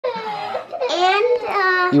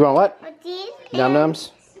You want what? These. Num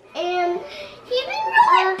nums. And he was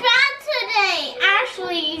really bad today.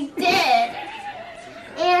 Actually, he did.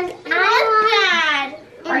 And I'm bad.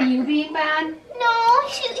 Are you being bad? No,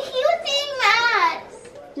 he was being mad.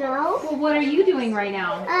 No. Well, what are you doing right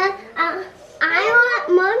now? I want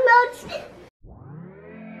more notes.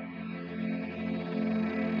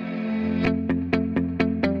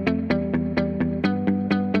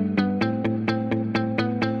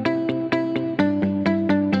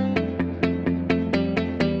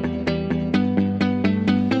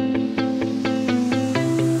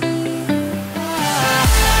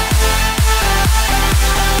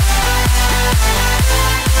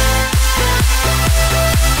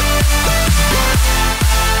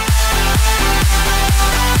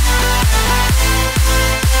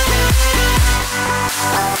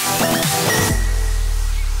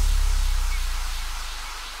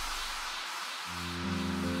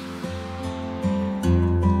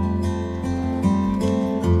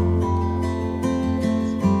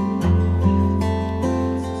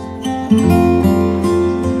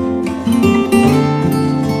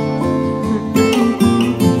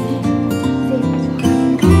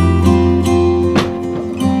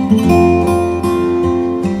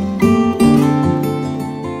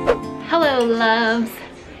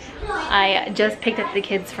 I just picked up the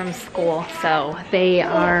kids from school, so they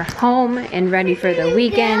are home and ready for the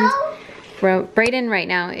weekend. Brayden right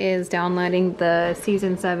now is downloading the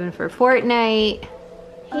season 7 for Fortnite.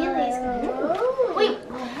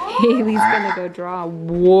 Haley's gonna go draw.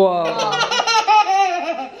 Whoa.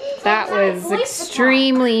 That was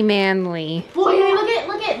extremely manly. Boy,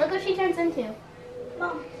 look what she turns into. You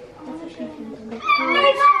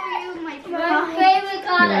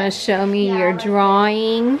wanna show me your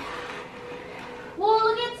drawing? Whoa,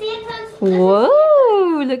 look at Santa's.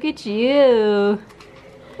 Whoa, look at you.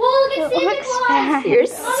 Whoa, look at Santa Claus. You're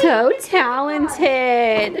so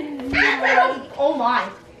talented. Oh my.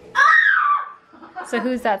 So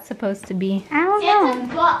who's that supposed to be? I don't know.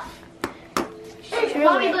 Santa's buff.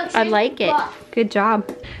 I like it. Good job.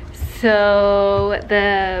 So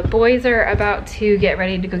the boys are about to get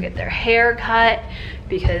ready to go get their hair cut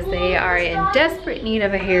because they are in desperate need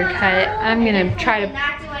of a haircut. I'm gonna try to.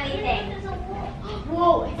 Not do anything.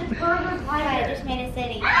 Whoa, it's a burger pie. I just made a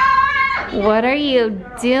city. What are you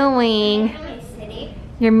doing?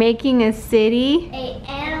 You're making a city? An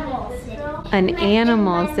animal city. An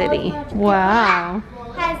animal city. Wow.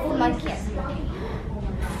 Has the monkey.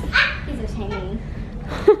 He's just hanging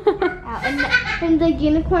out. And the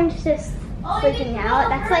unicorn's just freaking out.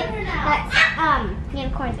 That's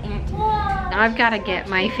unicorn's aunt. Now I've got to get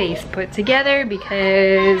my face put together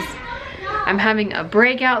because I'm having a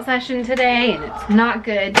breakout session today and it's not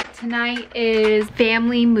good. Tonight is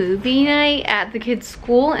family movie night at the kids'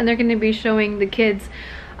 school and they're going to be showing the kids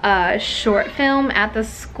a short film at the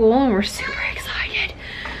school and we're super excited.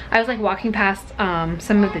 I was like walking past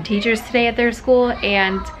some of the teachers today at their school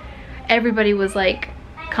and everybody was like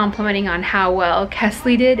complimenting on how well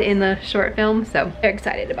Kesley did in the short film, so they're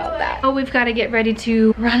excited about that. Oh, we've got to get ready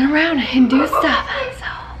to run around and do stuff, so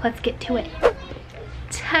let's get to it.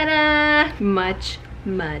 Ta-da! Much,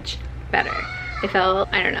 much better. I felt,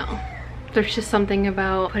 I don't know, there's just something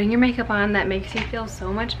about putting your makeup on that makes you feel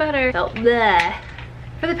so much better. Felt bleh.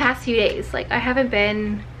 For the past few days, like I haven't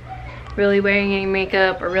been really wearing any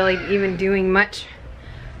makeup or really even doing much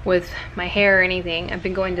with my hair or anything. I've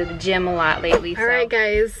been going to the gym a lot lately. So. Alright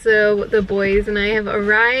guys, so the boys and I have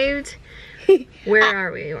arrived. Where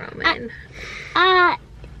are we, Roman?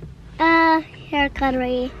 Hair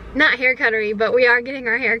cuttery. Not hair cuttery, but we are getting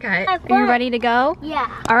our hair cut. Are you ready to go? Yeah.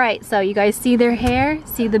 Alright, so you guys see their hair?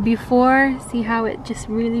 See the before? See how it just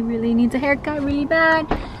really, really needs a haircut really bad?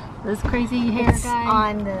 This crazy hair guy.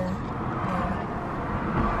 On the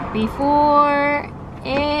before.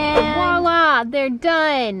 And voila, they're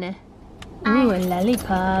done. Ooh, a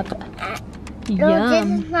lollipop. No, Yum.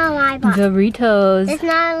 this is not a lollipop. Doritos. It's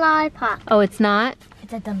not a lollipop. Oh, it's not?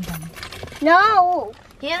 It's a dum-dum. No!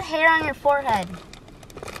 You have hair on your forehead.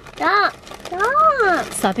 Stop.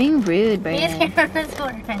 Stop. Stop being rude, You have Brandon. hair on his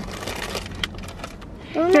forehead.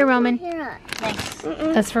 Here, Roman. Thanks.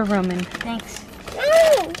 That's for Roman. Thanks.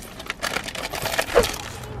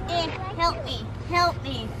 Help me. Help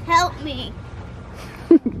me. Help me.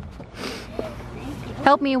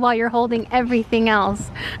 Help me while you're holding everything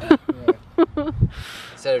else.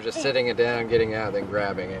 Instead of just sitting it down, getting out, then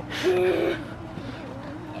grabbing it.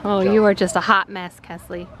 Oh, you are just a hot mess,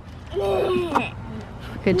 Kesley.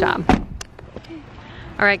 Good job.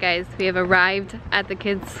 All right, guys, we have arrived at the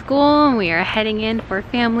kids' school and we are heading in for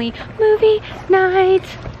family movie night.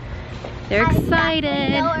 They're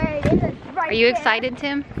excited. Right Are you excited,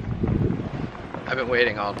 Tim? I've been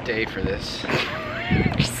waiting all day for this.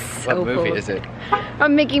 So What movie cool. is it? A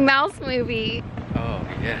Mickey Mouse movie. Oh,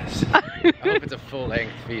 yes. I hope it's a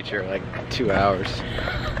full-length feature, like 2 hours.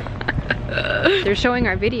 They're showing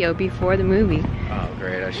our video before the movie. Oh,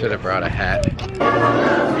 great. I should have brought a hat.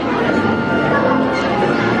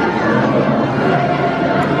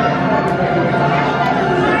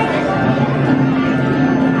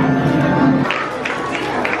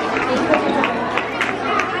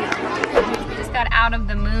 Just got out of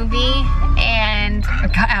the movie and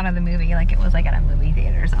got out of the movie like it was like at a movie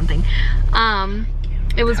theater or something.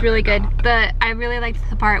 It was really good, but I really liked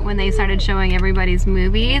the part when they started showing everybody's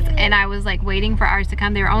movies, and I was like waiting for ours to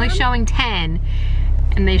come. They were only showing 10,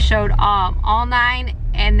 and they showed all 9,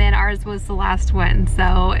 and then ours was the last one.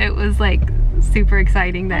 So it was like super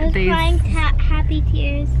exciting that they. Crying happy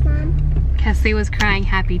tears, Mom. Kesley was crying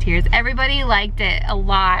happy tears. Everybody liked it a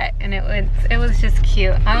lot, and it was just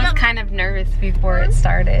cute. I was kind of nervous before it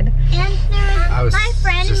started. And I was my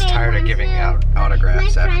friend just made tired of one giving too. out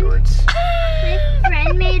autographs afterwards. My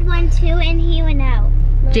friend made one too, and he went out.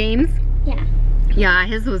 James? Yeah. Yeah,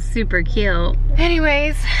 his was super cute.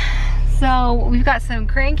 Anyways, so we've got some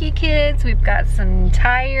cranky kids, we've got some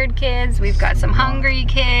tired kids, we've got some hungry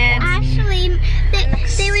kids. Actually,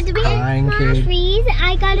 they were doing Crying kid. trees.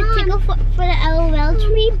 I got a tickle for the LOL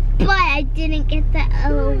tree, but I didn't get the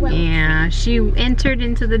LOL. Yeah, she entered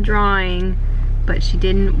into the drawing, but she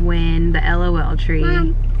didn't win the LOL tree.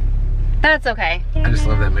 Mom. That's okay. I just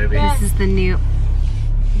love that movie. This is the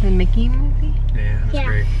Mickey movie? Yeah, that's Yeah.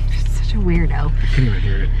 great. Such a weirdo. I couldn't even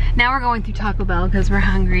hear it. Now we're going through Taco Bell because we're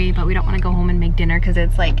hungry, but we don't want to go home and make dinner because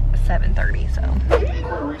it's like 7:30, so.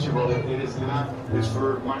 It is not. It's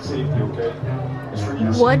for my safety, okay? It's for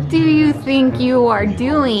your What do you think you are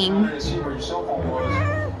doing? safety. See where your cell phone was,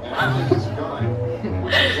 and I think it's a gun.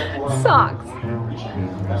 Which is exactly what I'm Socks.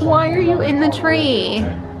 doing. That's Why are you in the tree?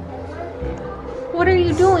 What are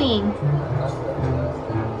you doing?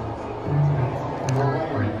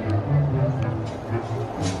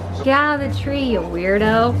 Get out of the tree, you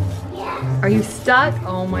weirdo. Are you stuck?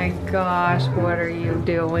 Oh my gosh, what are you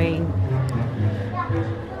doing?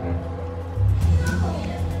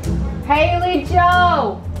 Haley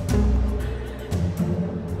Joe!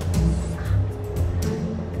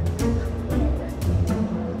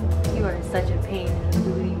 You are such a pain in the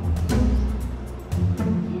booty.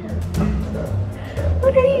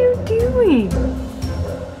 What are you doing?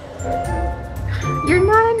 You're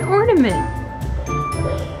not an ornament.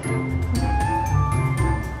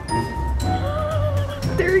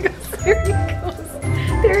 There he goes, there he goes,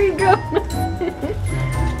 there he goes.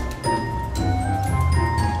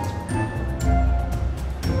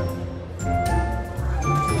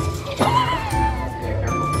 Yeah,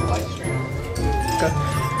 careful with the light stream.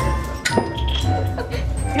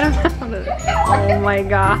 Get him out of there. Oh my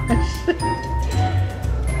gosh.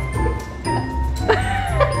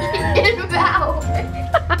 Get him out.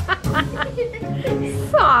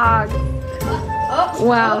 Socks.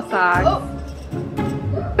 Wow, Socks.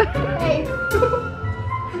 Hey.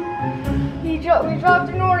 We dropped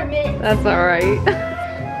an ornament. That's alright.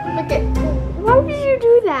 Okay. Why would you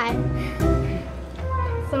do that?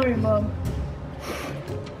 Sorry, Mom.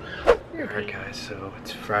 Alright guys, so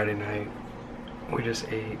it's Friday night. We just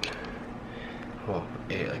ate. Well,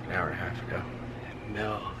 ate like an hour and a half ago. And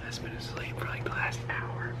Mel has been asleep for like the last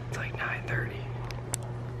hour. It's like 9:30.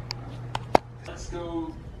 Let's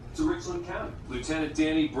go to Richland County. Lieutenant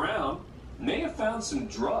Danny Brown may have found some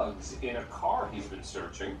drugs in a car he's been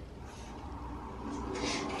searching.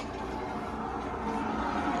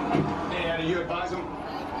 And you advise him,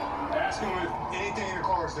 ask him if anything in the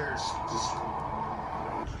car is theirs. Just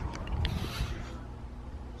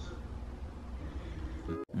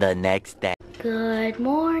The next day. Good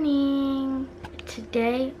morning.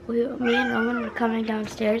 Today, me and Roman were coming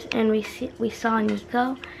downstairs, and we saw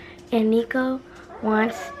Nico, and Nico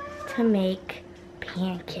wants to make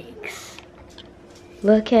pancakes.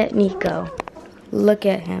 Look at Nico. Look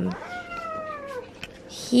at him.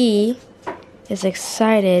 He is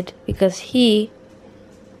excited because he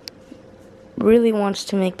really wants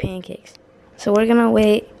to make pancakes. So we're gonna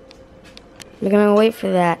wait. We're gonna wait for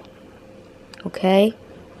that. Okay?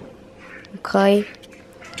 Okay?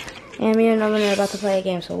 And me and Roman are about to play a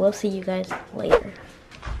game, so we'll see you guys later.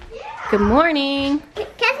 Good morning.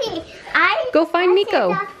 Cassie, Go find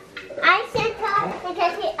Nico. I sent her and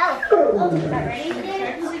Cassie. Oh, ready?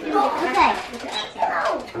 Okay.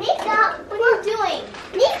 Oh, Nico, what are you doing?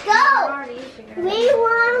 Nico, we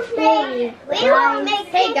want to make. We want to make.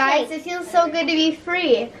 Hey guys, it feels so good to be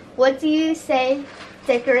free. What do you say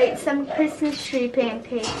decorate some Christmas tree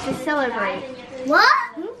pancakes to celebrate. What?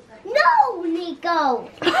 No, Nico.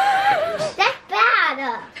 That's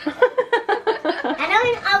bad. I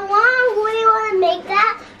really want to make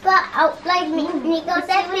that, but like Nico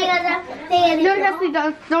said, No, Jesse,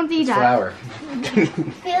 don't eat that. Flour.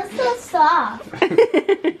 feels so soft.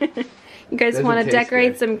 You guys Doesn't want to taste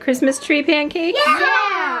decorate good. some Christmas tree pancakes?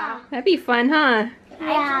 Yeah. That'd be fun, huh?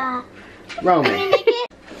 Yeah. Roman,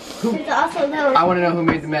 It's also those. I want to know who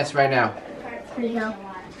made the mess right now. Nico.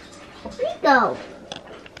 Nico.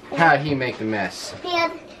 How'd he make the mess?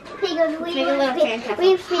 Because we Make a little pancake.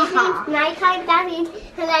 we nighttime dancing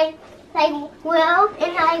and like Will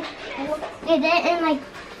and I did it and like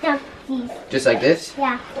these. Just like this?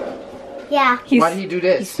 Yeah. Yeah. He's, Why did he do he's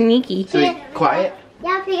this? sneaky. So he quiet?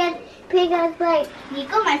 Yeah, because like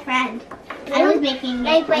Nico, my friend. I was making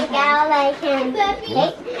like break out like and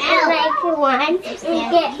like one and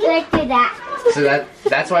get like do that. So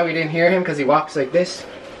that's why we didn't hear him, because he walks like this?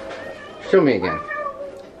 Show me again.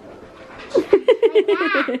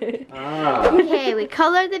 Ah. Okay, we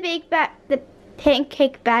colored the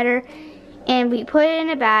pancake batter and we put it in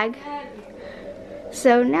a bag.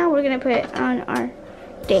 So now we're gonna put it on our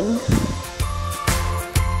thing.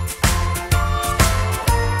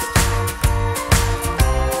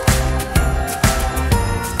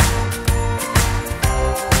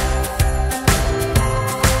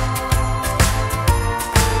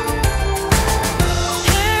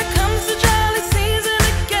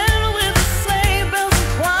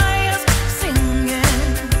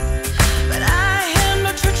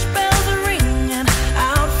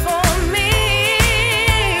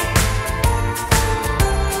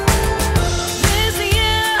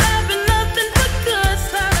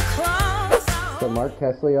 Mark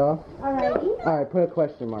Kesley off. Alright, put a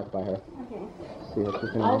question mark by her. Okay. See what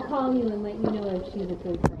she's gonna I'll call you and let you know if she's a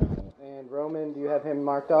good friend. And Roman, do you have him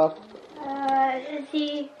marked off? Is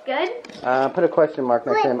he good? Put a question mark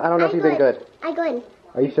next to him. I don't know if you've been good. I'm good.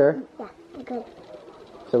 Are you sure? Yeah, I'm good.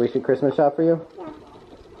 So we should Christmas shop for you?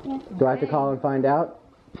 Yeah. Do I have to call and find out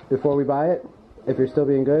before we buy it? If you're still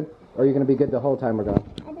being good? Or are you gonna be good the whole time we're gone?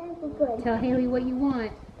 I think I'm good. Tell Haley what you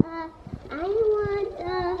want. I want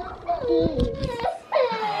these.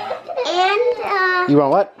 And You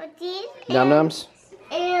want what? these. Num nums?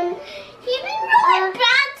 And he been really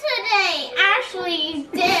bad today. Actually, he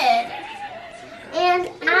did. And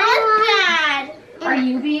I want. Are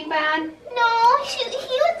you being bad? No, he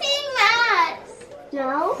was being mad.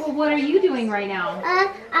 No. Well, what are you doing right now?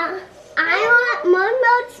 I want more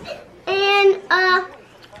moats and I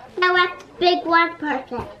want big water park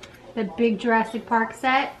set. The big Jurassic Park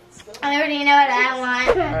set? I already know what I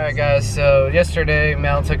want. Alright guys, so yesterday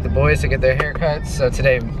Mel took the boys to get their haircuts, so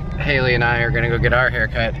today Haley and I are gonna go get our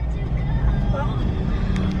haircut.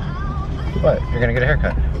 What? You're gonna get a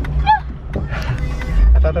haircut?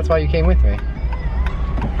 I thought that's why you came with me.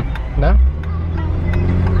 No?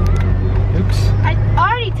 Oops. I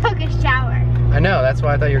already took a shower. I know, that's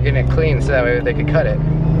why I thought you were getting it clean so that way they could cut it.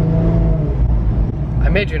 I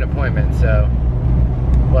made you an appointment, so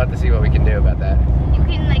we'll have to see what we can do about that. You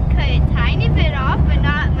can like cut a tiny bit off, but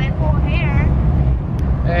not my whole hair.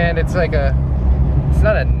 And it's like it's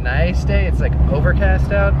not a nice day, it's like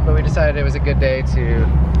overcast out, but we decided it was a good day to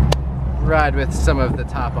ride with some of the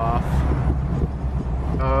top off.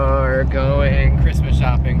 Or going Christmas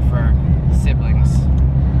shopping for siblings.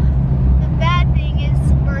 The bad thing is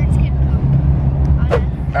birds can poop on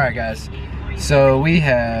us. Alright guys, so we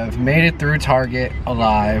have made it through Target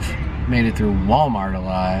alive, made it through Walmart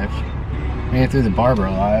alive, made it through the barber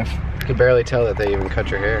alive. You could barely tell that they even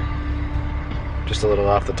cut your hair. Just a little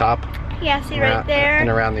off the top. Yeah, see right there. And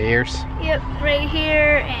around the ears. Yep, right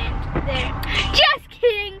here and there. Just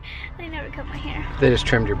kidding! They never cut my hair. They just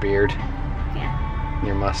trimmed your beard. Yeah. And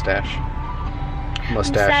your mustache. Sad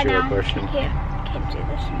Mustachio now. portion. Can't do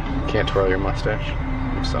this. Can't twirl your mustache.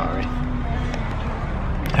 I'm sorry.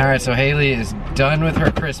 Alright, so Haley is done with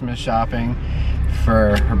her Christmas shopping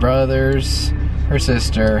for her brothers, her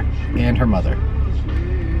sister, and her mother.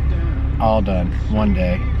 All done. One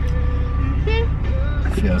day.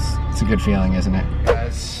 It's a good feeling, isn't it?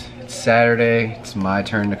 Guys, it's Saturday. It's my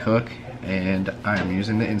turn to cook, and I'm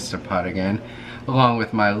using the Instapot again, along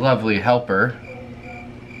with my lovely helper.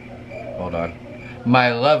 Hold on.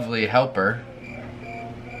 My lovely helper.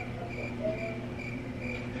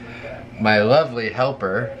 My lovely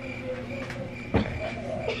helper.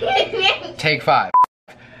 Take 5.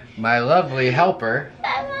 My lovely helper.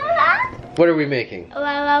 What are we making? La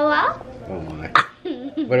la la. Oh my.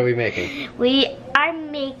 What are we making? We are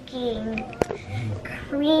making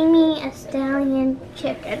creamy Italian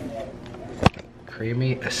chicken.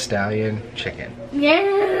 creamy Italian chicken.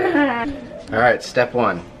 Yeah. All right, step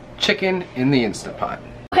 1. Chicken in the Instant Pot.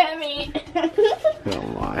 Whammy. Oh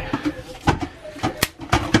my.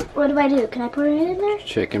 What do I do? Can I put it in there?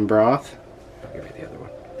 Chicken broth. I'll give you the other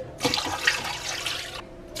one.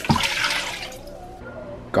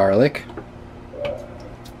 Garlic.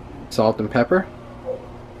 Salt and pepper.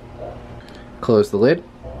 Close the lid.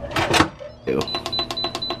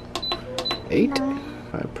 8.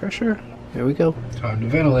 High pressure. There we go. Time to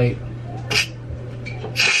ventilate.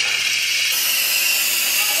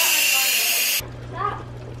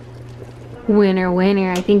 Winner,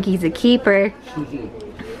 winner. I think he's a keeper.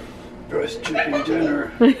 Roast chicken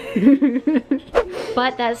dinner.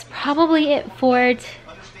 But that's probably it for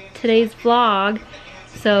today's vlog.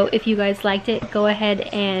 So if you guys liked it, go ahead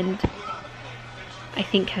and... I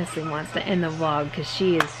think Kesley wants to end the vlog because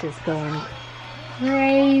she is just going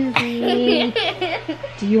crazy.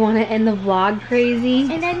 Do you want to end the vlog crazy?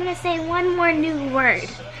 And I'm gonna say one more new word.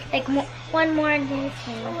 Like one more new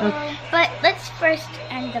thing. Okay. But let's first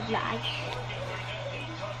end the vlog.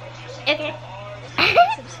 Okay.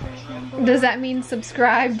 Does that mean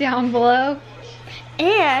subscribe down below?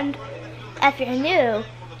 And if you're new,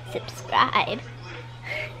 subscribe.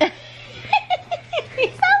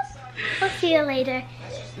 We'll see you later.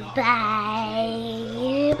 Bye.